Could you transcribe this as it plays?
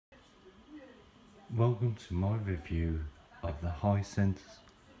Welcome to my review of the Hisense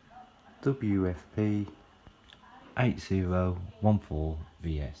WFP8014VS.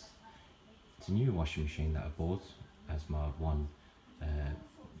 It's a new washing machine that I bought as my one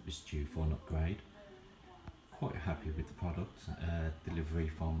was due for an upgrade. Quite happy with the product. Delivery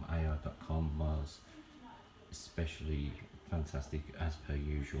from AO.com was especially fantastic as per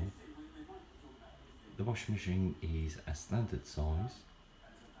usual. The washing machine is a standard size.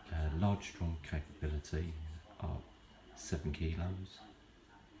 Large drum capability of 7 kilos,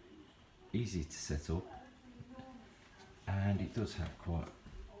 easy to set up, and it does have quite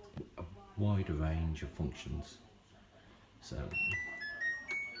a wide range of functions. So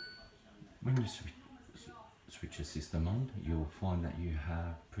when you switch the system on, you'll find that you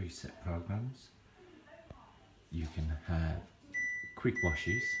have preset programs. You can have quick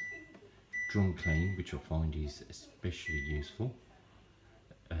washes, drum clean, which I find is especially useful.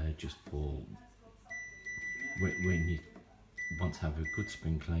 Just for when you want to have a good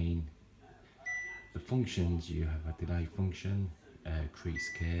spring clean. The functions, you have a delay function, crease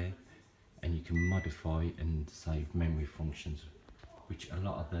care, and you can modify and save memory functions, which a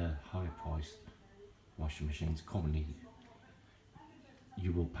lot of the higher priced washing machines commonly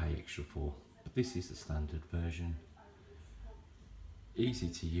you will pay extra for, but this is the standard version. Easy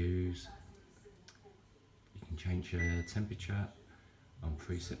to use. You can change your temperature on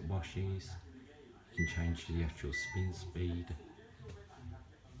preset washes, you can change the actual spin speed,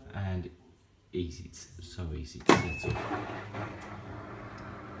 and so easy to set up.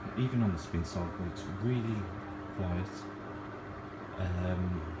 Even on the spin cycle, it's really quiet,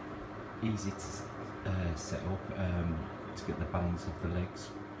 easy to set up to get the balance of the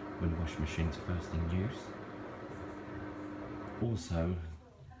legs when the washing machine's first in use. Also,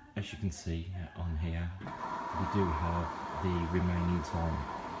 as you can see on here, we do have the remaining time.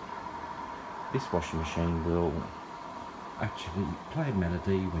 This washing machine will actually play a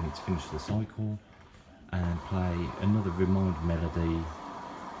melody when it's finished the cycle and play another remind melody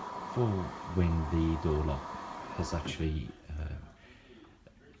for when the door lock has actually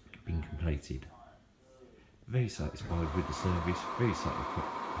been completed. Very satisfied with the service, very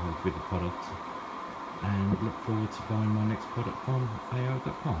satisfied with the product, and look forward to buying my next product from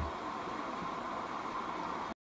AO.com.